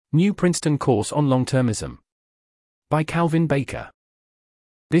New Princeton course on long-termism. By Calvin Baker.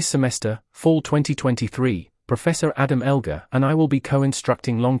 This semester, Fall 2023, Professor Adam Elgar and I will be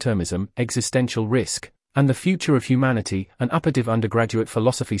co-instructing Long-termism, Existential Risk, and the Future of Humanity, an upper-div undergraduate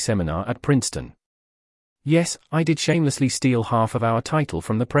philosophy seminar at Princeton. Yes, I did shamelessly steal half of our title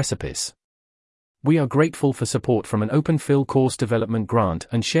from the precipice. We are grateful for support from an open fill course development grant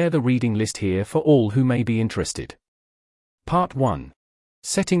and share the reading list here for all who may be interested. Part 1.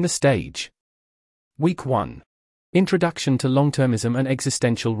 Setting the stage. Week 1. Introduction to Long-termism and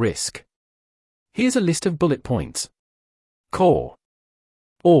Existential Risk. Here's a list of bullet points. Core.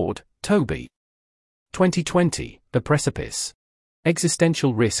 Ord, Toby. 2020, The Precipice.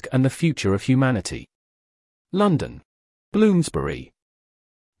 Existential Risk and the Future of Humanity. London. Bloomsbury.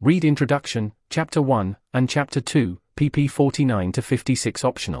 Read Introduction, Chapter 1, and Chapter 2, pp 49 to 56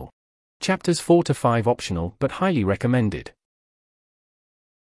 optional. Chapters 4 to 5 optional but highly recommended.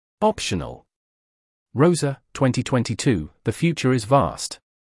 Optional. Rosa, 2022, The Future is Vast.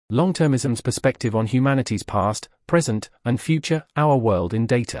 Long-termism's Perspective on Humanity's Past, Present, and Future, Our World in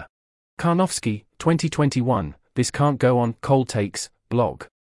Data. Karnofsky, 2021, This Can't Go On, Cold Takes, blog.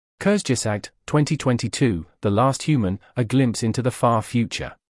 Kurzgesagt, 2022, The Last Human, A Glimpse into the Far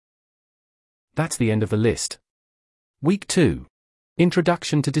Future. That's the end of the list. Week 2.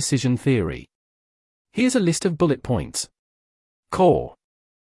 Introduction to Decision Theory. Here's a list of bullet points. Core.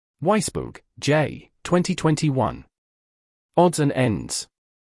 Weisburg, J., 2021. Odds and Ends.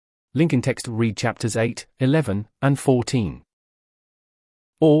 Link in text. Read chapters 8, 11, and 14.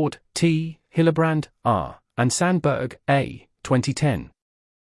 Ord, T., Hillebrand, R., and Sandberg, A., 2010.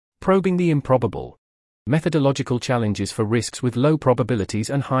 Probing the Improbable. Methodological Challenges for Risks with Low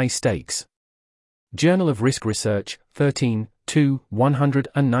Probabilities and High Stakes. Journal of Risk Research, 13, 2,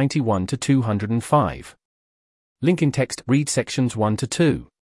 191 to 205. Link in text. Read sections 1 to 2.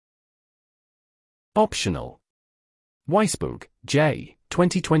 Optional. Weisburg, J.,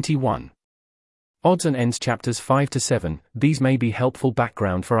 2021. Odds and Ends chapters 5 to 7, these may be helpful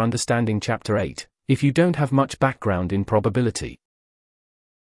background for understanding chapter 8, if you don't have much background in probability.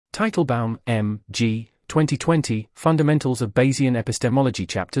 Teitelbaum, M. G., 2020, Fundamentals of Bayesian Epistemology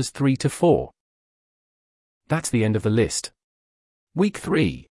chapters 3 to 4. That's the end of the list. Week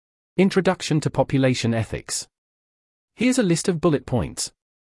 3. Introduction to Population Ethics. Here's a list of bullet points.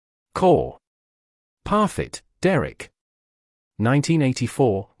 Core. Parfit, Derek.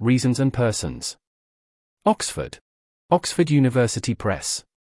 1984, Reasons and Persons. Oxford. Oxford University Press.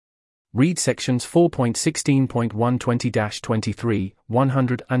 Read sections 4.16.120-23,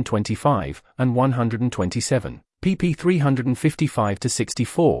 125, and 127, pp 355 to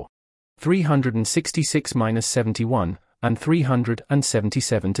 64, 366-71, and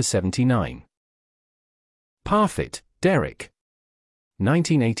 377 to 79. Parfit, Derek.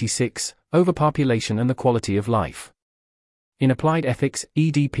 1986, Overpopulation and the Quality of Life. In Applied Ethics,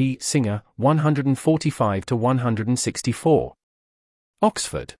 EDP, Singer, 145 to 164.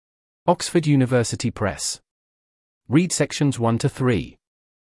 Oxford. Oxford University Press. Read sections 1 to 3.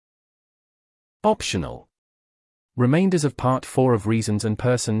 Optional. Remainders of Part 4 of Reasons and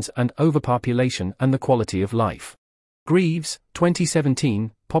Persons and Overpopulation and the Quality of Life. Greaves,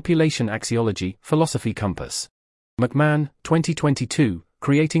 2017, Population Axiology, Philosophy Compass. McMahon, 2022,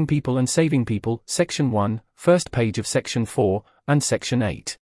 Creating People and Saving People, Section 1, first page of Section 4, and Section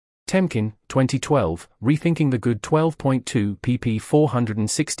 8. Temkin, 2012, Rethinking the Good 12.2 pp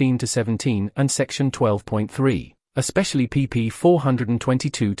 416 to 17 and Section 12.3, especially pp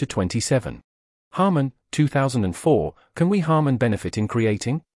 422 to 27. Harman, 2004, Can We Harm and Benefit in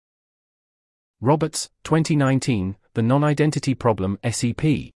Creating? Roberts, 2019, The Non-Identity Problem,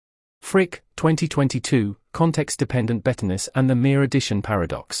 SEP. Frick, 2022, Context-Dependent Betterness and the Mere Addition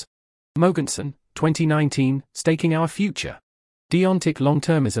Paradox. Mogensen, 2019, Staking Our Future. Deontic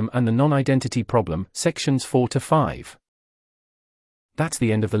Long-termism and the Non-Identity Problem, sections 4 to 5. That's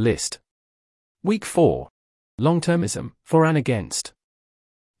the end of the list. Week 4. Long-termism, For and Against.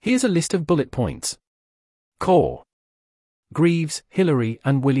 Here's a list of bullet points. Core. Greaves, Hilary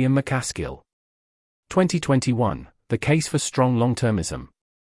and William MacAskill. 2021, The Case for Strong Long-termism.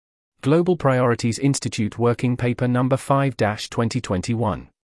 Global Priorities Institute Working Paper No. 5-2021.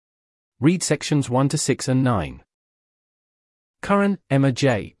 Read sections 1 to 6 and 9. Curran, Emma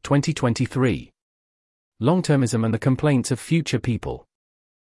J., 2023. Long-termism and the Complaints of Future People.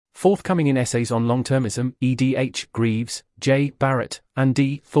 Forthcoming in Essays on Long-termism, E.D.H. Greaves, J. Barrett, and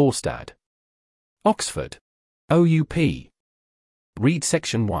D. Thorstad. Oxford. OUP. Read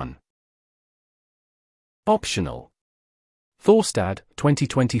section 1. Optional. Thorstad,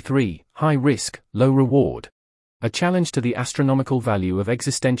 2023, High Risk, Low Reward. A challenge to the astronomical value of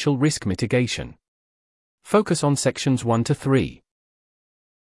existential risk mitigation. Focus on sections 1 to 3.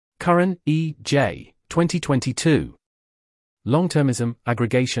 Curran, E. J., 2022. Long-termism,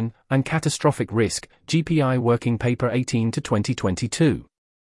 Aggregation, and Catastrophic Risk, GPI Working Paper 18 to 2022.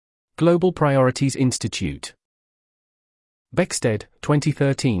 Global Priorities Institute. Beckstead,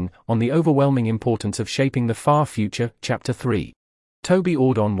 2013, On the Overwhelming Importance of Shaping the Far Future, Chapter 3. Toby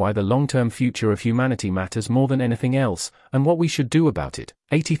Ord on Why the Long-Term Future of Humanity Matters More Than Anything Else, and What We Should Do About It,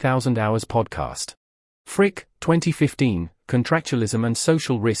 80,000 Hours Podcast. Frick, 2015, Contractualism and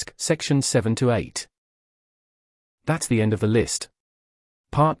Social Risk, Sections 7 to 8. That's the end of the list.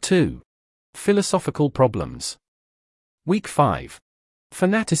 Part 2. Philosophical Problems. Week 5.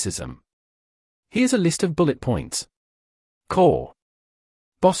 Fanaticism. Here's a list of bullet points. Core.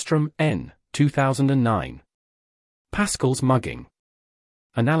 Bostrom, N., 2009. Pascal's Mugging.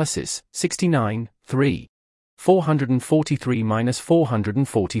 Analysis, 69, 3.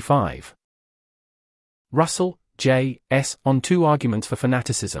 443-445. Russell, J. S. On Two Arguments for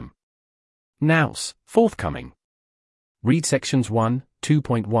Fanaticism. Nous, forthcoming. Read sections 1,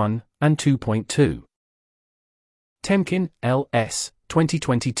 2.1, and 2.2. Temkin, L. S.,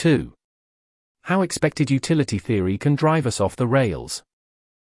 2022. How Expected Utility Theory Can Drive Us Off the Rails.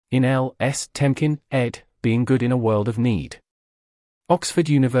 In L. S. Temkin, ed., Being Good in a World of Need. Oxford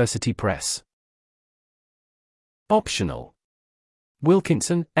University Press. Optional.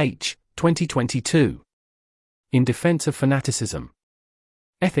 Wilkinson, H., 2022. In Defense of Fanaticism.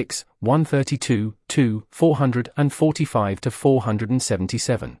 Ethics, 132, 2, 445 to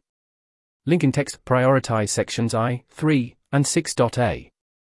 477. Link in text. Prioritize sections I, 3, and 6.a.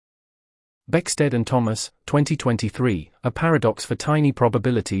 Beckstead and Thomas, 2023, A Paradox for Tiny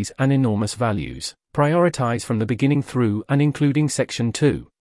Probabilities and Enormous Values. Prioritize from the beginning through and including section 2.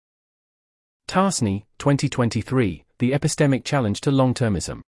 Tarsney, 2023, The Epistemic Challenge to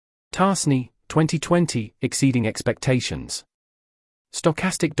Long-Termism. Tarsney, 2020, Exceeding Expectations.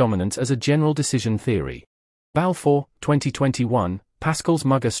 Stochastic Dominance as a General Decision Theory. Balfour, 2021, Pascal's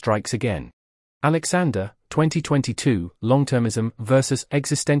Mugger Strikes Again. Alexander, 2022, Long-Termism versus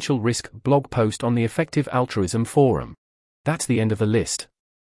Existential Risk blog post on the Effective Altruism Forum. That's the end of the list.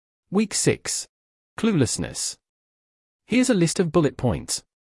 Week 6. Cluelessness. Here's a list of bullet points.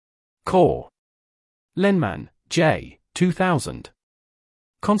 Core. Lenman, J., 2000.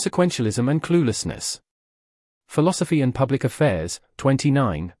 Consequentialism and Cluelessness. Philosophy and Public Affairs,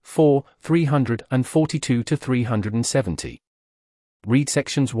 29, 4, 342 to 370. Read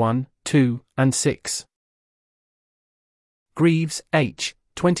sections 1, 2, and 6. Greaves, H.,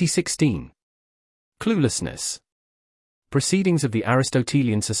 2016. Cluelessness. Proceedings of the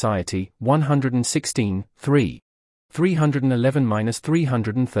Aristotelian Society, 116, 3.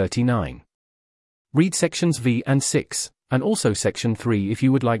 311-339. Read sections V and 6, and also section 3 if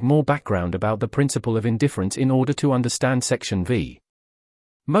you would like more background about the principle of indifference in order to understand section V.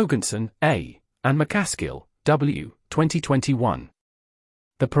 Mogensen, A., and McCaskill, W., 2021.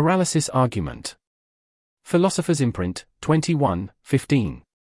 The Paralysis Argument. Philosopher's Imprint, 21, 15.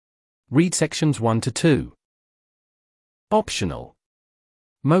 Read sections 1 to 2. Optional.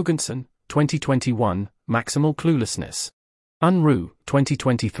 Mogensen, 2021, Maximal Cluelessness. Unruh,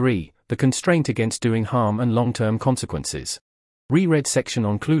 2023, The Constraint Against Doing Harm and Long-Term Consequences. Reread section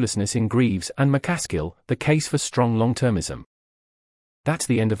on cluelessness in Greaves and McCaskill, The Case for Strong Long-Termism. That's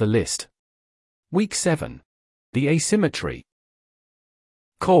the end of the list. Week 7. The Asymmetry.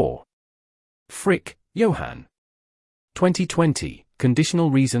 Core. Frick, Johann. 2020,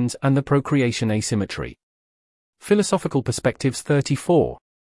 Conditional Reasons and the Procreation Asymmetry. Philosophical Perspectives 34.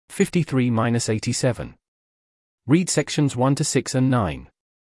 53-87. Read sections 1 to 6 and 9.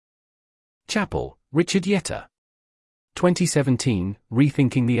 Chappell, Richard Yetter. 2017,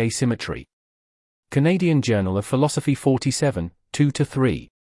 Rethinking the Asymmetry. Canadian Journal of Philosophy 47, 2 to 3.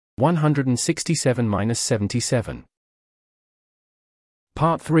 167-77.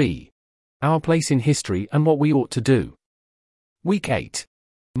 Part 3. Our Place in History and What We Ought to Do. Week 8.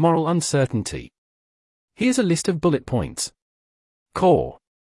 Moral Uncertainty. Here's a list of bullet points. Core.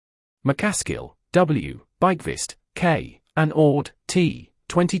 McCaskill, W., Bykvist, K., and Ord, T.,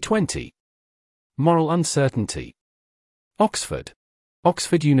 2020. Moral Uncertainty. Oxford.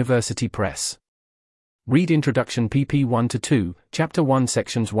 Oxford University Press. Read Introduction pp 1 to 2, Chapter 1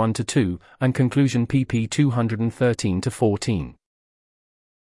 sections 1 to 2, and Conclusion pp 213 to 14.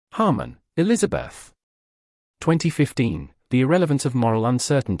 Harman, Elizabeth. 2015, The Irrelevance of Moral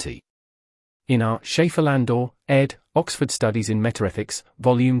Uncertainty. In R. Schaefer-Landor, ed., Oxford Studies in Metaethics,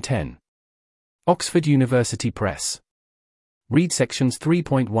 Volume 10. Oxford University Press. Read sections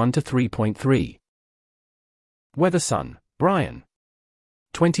 3.1 to 3.3. Weatherson, Brian.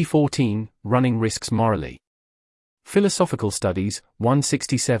 2014, Running Risks Morally. Philosophical Studies,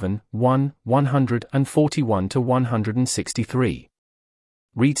 167, 141-163.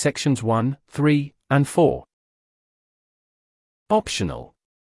 Read sections 1, 3, and 4. Optional.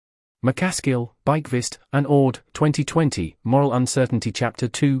 McCaskill, Bikevist, and Ord, 2020, Moral Uncertainty Chapter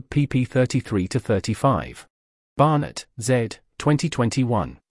 2, pp 33-35. Barnett, Z.,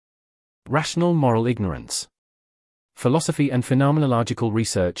 2021. Rational Moral Ignorance. Philosophy and Phenomenological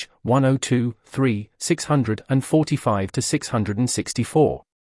Research, 102, 3, 645-664.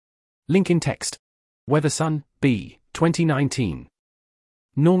 Link in text. Weatherson, B., 2019.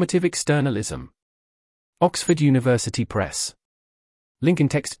 Normative Externalism. Oxford University Press. Link in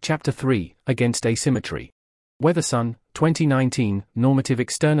text. Chapter 3, Against Asymmetry. Weatherson, 2019, Normative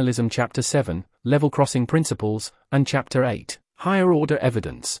Externalism. Chapter 7, Level Crossing Principles, and Chapter 8, Higher Order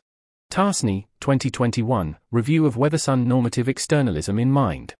Evidence. Tarsney, 2021, Review of Weatherson Normative Externalism in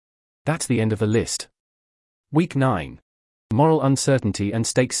Mind. That's the end of the list. Week 9. Moral Uncertainty and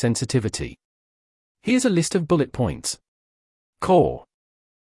Stakes Sensitivity. Here's a list of bullet points. Core.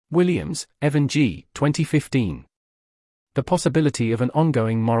 Williams, Evan G., 2015. The Possibility of an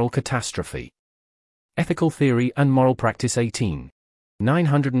Ongoing Moral Catastrophe. Ethical Theory and Moral Practice 18.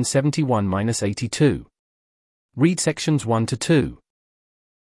 971-82. Read sections 1-2.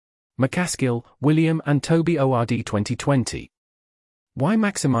 McCaskill, William and Toby ORD 2020. Why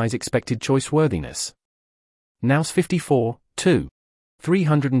Maximize Expected Choice Worthiness? Naus 54, 2.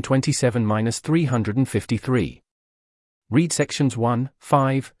 327-353. Read sections 1,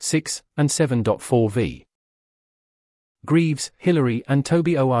 5, 6, and 7.4v. Greaves, Hilary and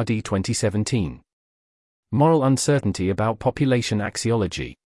Toby ORD 2017. Moral Uncertainty About Population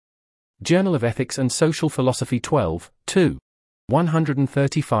Axiology. Journal of Ethics and Social Philosophy 12, 2.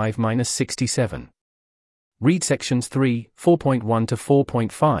 135-67. Read sections 3,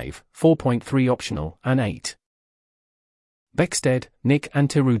 4.1-4.5, 4.3 optional, and 8. Beckstead, Nick and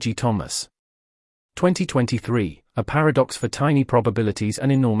Teruggi Thomas. 2023, A Paradox for Tiny Probabilities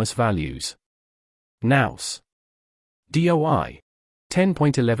and Enormous Values. Naus. DOI.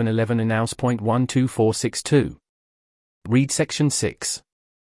 10.1111 and Naus.12462. Read section 6.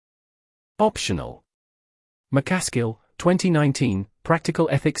 Optional. McCaskill, 2019, Practical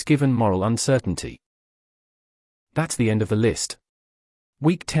Ethics Given Moral Uncertainty. That's the end of the list.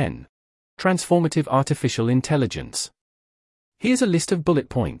 Week 10. Transformative Artificial Intelligence. Here's a list of bullet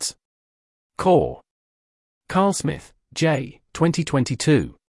points. Core. Carl Smith, J.,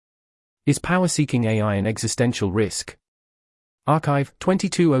 2022. Is Power-Seeking AI an Existential Risk? Archive,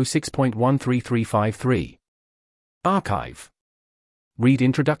 2206.13353. Archive. Read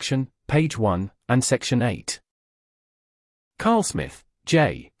Introduction, page 1, and section 8. Carl Smith,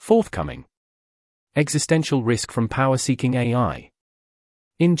 J., forthcoming. Existential Risk from Power-Seeking AI.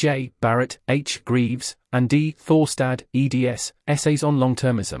 In J. Barrett, H. Greaves, and D. Thorstad, eds, Essays on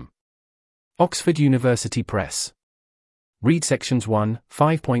Long-termism. Oxford University Press. Read sections 1,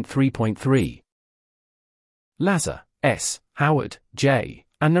 5.3.3. Lazar, S., Howard, J.,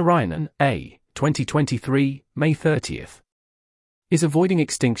 and Narayanan, A., 2023, May 30th. Is avoiding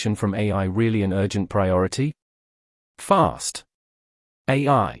extinction from AI really an urgent priority? Fast.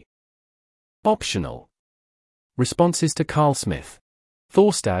 AI. Optional. Responses to Carl Smith.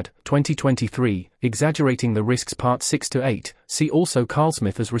 Thorstad, 2023, Exaggerating the Risks Part 6-8, see also Carl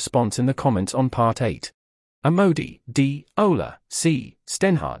Smith's response in the comments on Part 8. Amodi, D., Ola, C.,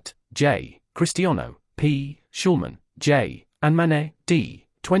 Stenhardt, J., Cristiano, P., Schulman, J., and Manet, D.,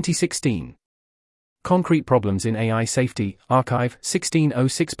 2016. Concrete Problems in AI Safety, Archive,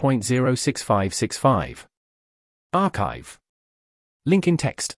 1606.06565. Archive. Link in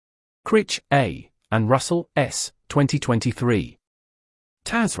text. Critch, A., and Russell, S., 2023.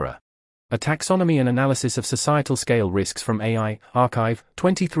 TASRA. A Taxonomy and Analysis of Societal Scale Risks from AI, Archive,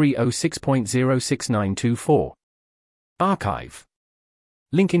 2306.06924. Archive.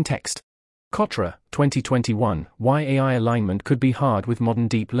 Link in text. Kotra, 2021, Why AI Alignment Could Be Hard with Modern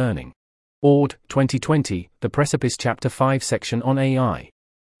Deep Learning. Ord, 2020, The Precipice Chapter 5 Section on AI.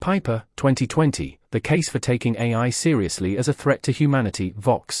 Piper, 2020, The Case for Taking AI Seriously as a Threat to Humanity,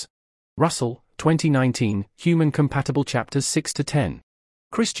 Vox. Russell, 2019, Human Compatible Chapters 6-10.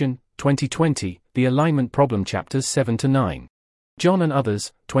 Christian, 2020, The Alignment Problem Chapters 7-9. John and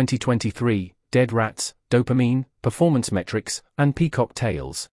others, 2023, Dead Rats, Dopamine, Performance Metrics, and Peacock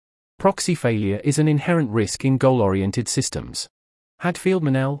Tails. Proxy Failure is an Inherent Risk in Goal-Oriented Systems. Hadfield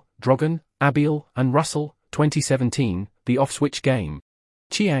Manel, Drogan, Abiel, and Russell, 2017, The Off-Switch Game.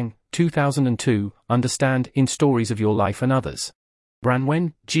 Chiang, 2002, Understand, in Stories of Your Life and Others.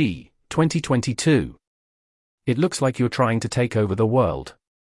 Branwen, G., 2022. It looks like you're trying to take over the world.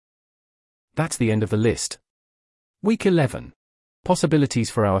 That's the end of the list. Week 11. Possibilities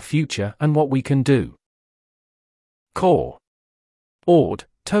for our future and what we can do. Core. Ord,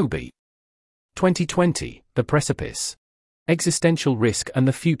 Toby. 2020, The Precipice. Existential Risk and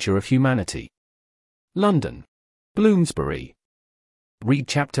the Future of Humanity. London. Bloomsbury. Read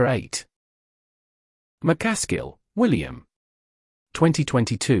Chapter 8. McCaskill, William.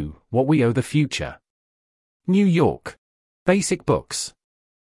 2022, What We Owe the Future. New York. Basic Books.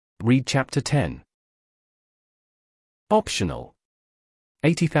 Read Chapter 10. Optional.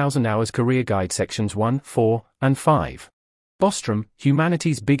 80,000 Hours Career Guide Sections 1, 4, and 5. Bostrom,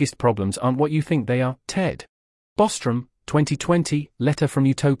 Humanity's Biggest Problems Aren't What You Think They Are, Ted. Bostrom, 2020, Letter from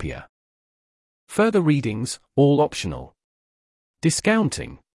Utopia. Further readings, all optional.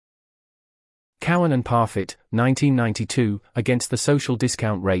 Discounting. Cowan and Parfit, 1992, Against the Social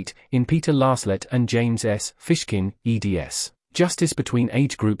Discount Rate, in Peter Larslet and James S. Fishkin, eds. Justice Between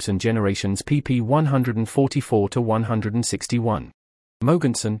Age Groups and Generations pp 144-161.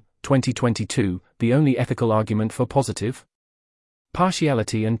 Mogensen, 2022, The Only Ethical Argument for Positive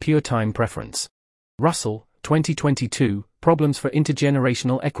Partiality and Pure Time Preference. Russell, 2022, Problems for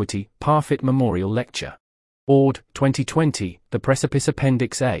Intergenerational Equity, Parfit Memorial Lecture. Ord, 2020, The Precipice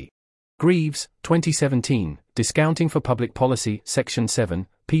Appendix A. Greaves, 2017, Discounting for Public Policy, Section 7,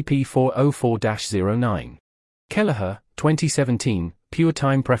 pp 404-09. Kelleher, 2017, Pure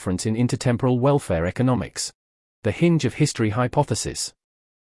Time Preference in Intertemporal Welfare Economics. The Hinge of History Hypothesis.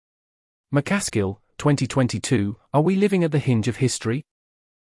 McCaskill, 2022, Are We Living at the Hinge of History?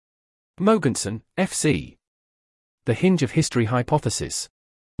 Mogensen, F.C. The Hinge of History Hypothesis.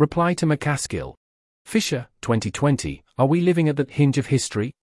 Reply to McCaskill. Fisher, 2020, Are We Living at the Hinge of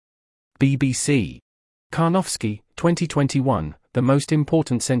History? BBC. Karnofsky, 2021, The Most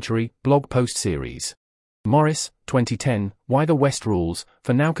Important Century, blog post series. Morris, 2010, Why the West Rules,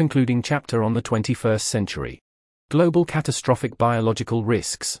 for now concluding chapter on the 21st Century. Global Catastrophic Biological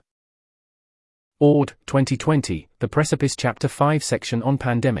Risks. Ord, 2020, The Precipice Chapter 5 section on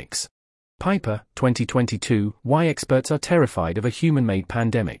Pandemics. Piper, 2022, Why Experts Are Terrified of a Human-Made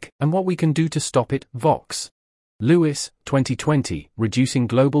Pandemic, and What We Can Do to Stop It, Vox. Lewis, 2020, Reducing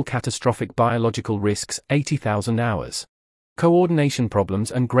Global Catastrophic Biological Risks, 80,000 Hours. Coordination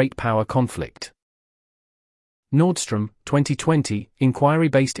Problems and Great Power Conflict. Nordstrom, 2020,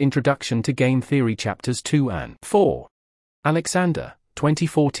 Inquiry-Based Introduction to Game Theory Chapters 2 and 4. Alexander,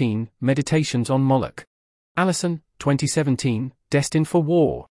 2014, Meditations on Moloch. Allison, 2017, Destined for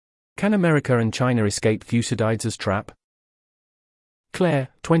War. Can America and China Escape Thucydides' Trap? Clare,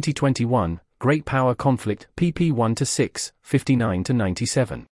 2021, Great Power Conflict, pp 1-6,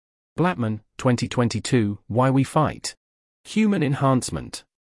 59-97. Blattman, 2022, Why We Fight. Human Enhancement.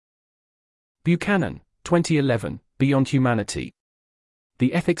 Buchanan, 2011, Beyond Humanity.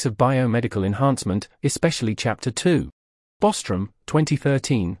 The Ethics of Biomedical Enhancement, especially Chapter 2. Bostrom,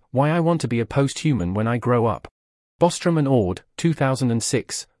 2013, Why I Want to Be a Post-Human When I Grow Up. Bostrom and Ord,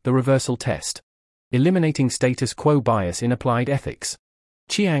 2006, The Reversal Test. Eliminating Status Quo Bias in Applied Ethics.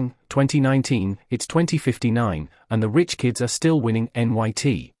 Chiang, 2019, It's 2059, and the Rich Kids Are Still Winning,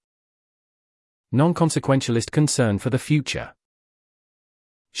 NYT. Non-consequentialist Concern for the Future.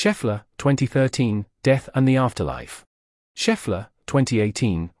 Scheffler, 2013, Death and the Afterlife. Scheffler,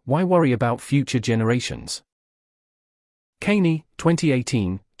 2018, Why Worry About Future Generations? Caney,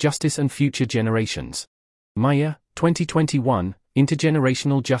 2018, Justice and Future Generations. Meyer, 2021,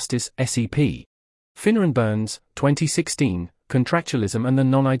 Intergenerational Justice, SEP. Finner and Burns, 2016, Contractualism and the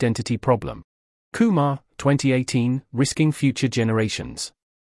Non-Identity Problem. Kumar, 2018, Risking Future Generations.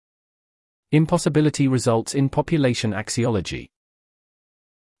 Impossibility Results in Population Axiology.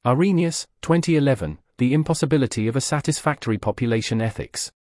 Arrhenius, 2011, The Impossibility of a Satisfactory Population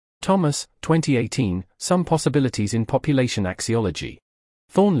Ethics. Thomas, 2018, Some Possibilities in Population Axiology.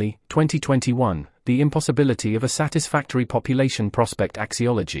 Thornley, 2021, The Impossibility of a Satisfactory Population Prospect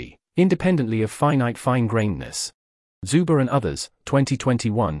Axiology, Independently of Finite Fine-Grainedness. Zuber and others,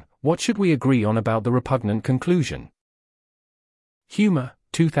 2021, What Should We Agree On About the Repugnant Conclusion? Humer,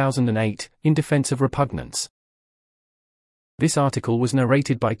 2008, In Defense of Repugnance. This article was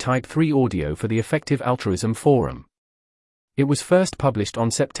narrated by Type 3 Audio for the Effective Altruism Forum. It was first published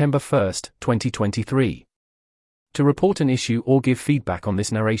on September 1, 2023. To report an issue or give feedback on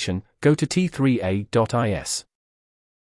this narration, go to t3a.is.